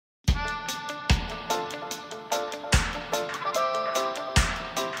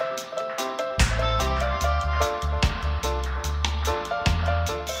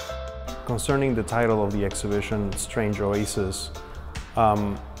concerning the title of the exhibition, Strange Oasis,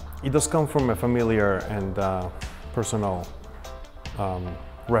 it does come from a familiar and personal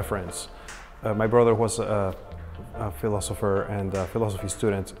reference. My brother was a philosopher and a philosophy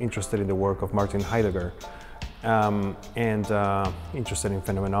student interested in the work of Martin Heidegger and interested in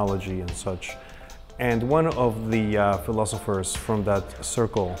phenomenology and such. And one of the philosophers from that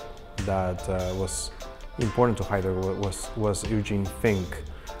circle that was important to Heidegger was Eugene Fink,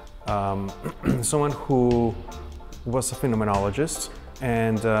 someone who was a phenomenologist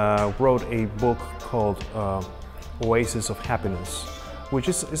and wrote a book called Oasis of Happiness, which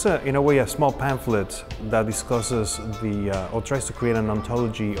is in a way a small pamphlet that discusses or tries to create an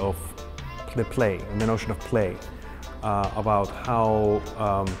ontology of the play, and the notion of play, about how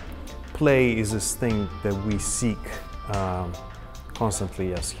play is this thing that we seek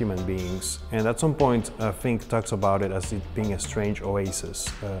constantly as human beings. And at some point, Fink talks about it as it being a strange oasis,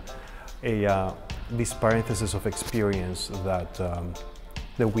 this parenthesis of experience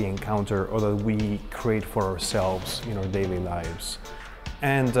that we encounter or that we create for ourselves in our daily lives.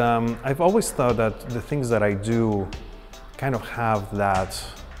 And I've always thought that the things that I do kind of have that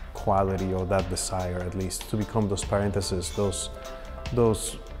quality or that desire, at least, to become those parentheses, those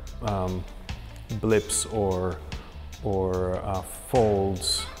blips or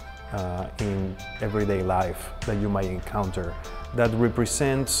folds in everyday life that you might encounter that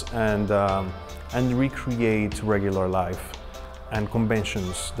represents and recreate regular life and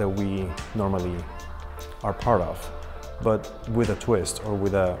conventions that we normally are part of, but with a twist or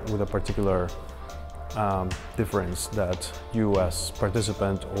with a particular difference that you as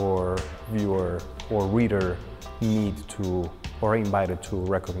participant or viewer or reader need to or are invited to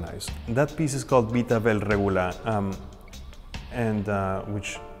recognize. That piece is called Vita vel regula, and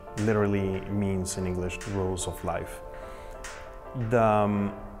which literally means in English rules of life.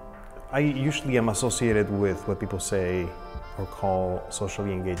 I usually am associated with what people say or call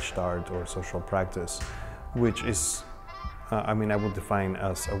socially engaged art or social practice, which is, I would define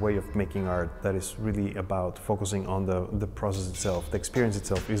as a way of making art that is really about focusing on the process itself. The experience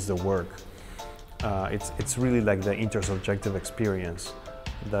itself is the work. It's really like the intersubjective experience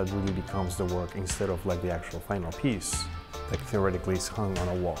that really becomes the work instead of like the actual final piece that theoretically is hung on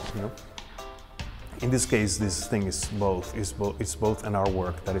a wall, you know? In this case, this thing is both. It's both an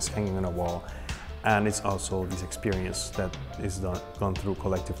artwork that is hanging on a wall, and it's also this experience that is gone through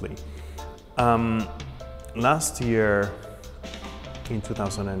collectively. Last year, in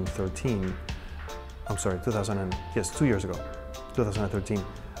 2013, 2 years ago, 2013,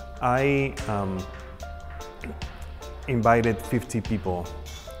 I invited 50 people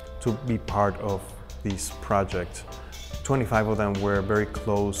to be part of this project. 25 of them were very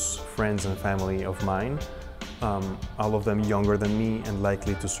close friends and family of mine, all of them younger than me and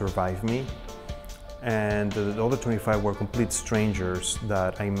likely to survive me. And the other 25 were complete strangers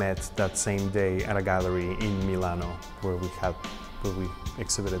that I met that same day at a gallery in Milano, where we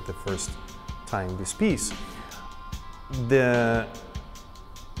exhibited the first time this piece. The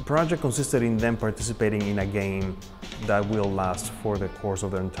project consisted in them participating in a game that will last for the course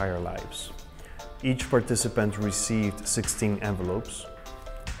of their entire lives. Each participant received 16 envelopes,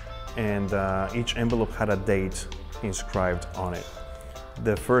 and each envelope had a date inscribed on it.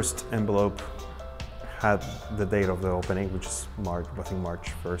 The first envelope had the date of the opening, which is March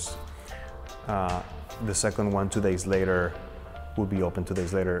 1st. The second one 2 days later would be open 2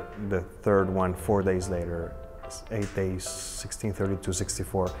 days later. The third one 4 days later, 8 days, 16, 32,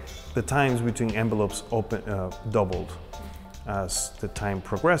 64. The times between envelopes doubled as the time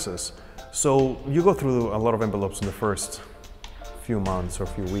progresses. So you go through a lot of envelopes in the first few months or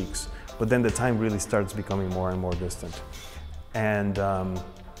few weeks, but then the time really starts becoming more and more distant. And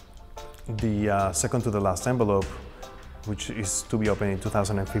the second to the last envelope, which is to be opened in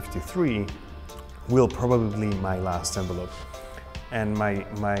 2053, will probably be my last envelope. And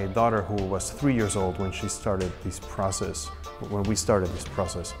my daughter, who was 3 years old when we started this process,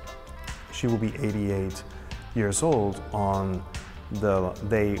 she will be 88 years old on the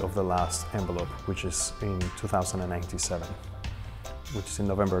day of the last envelope, which is in 2097, which is in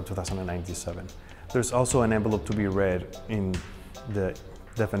November 2097. There's also an envelope to be read in the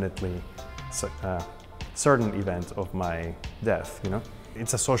definitely certain event of my death, you know?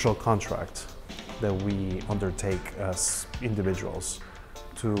 It's a social contract that we undertake as individuals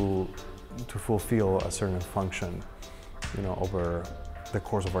to fulfill a certain function, you know, over the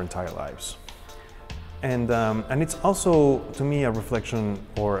course of our entire lives. And it's also, to me, a reflection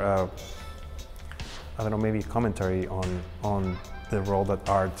or I don't know, maybe a commentary on the role that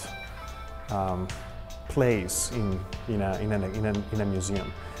art plays in a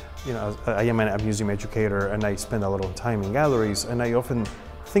museum. you know, I am a museum educator and I spend a lot of time in galleries, and I often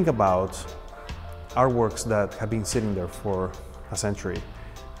think about artworks that have been sitting there for a century.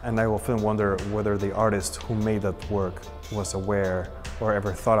 And I often wonder whether the artist who made that work was aware or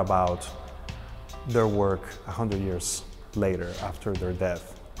ever thought about their work 100 years later after their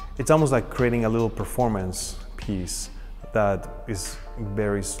death. It's almost like creating a little performance piece that is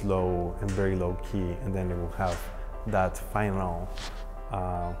very slow and very low key, and then it will have that final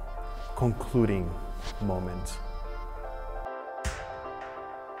concluding moment.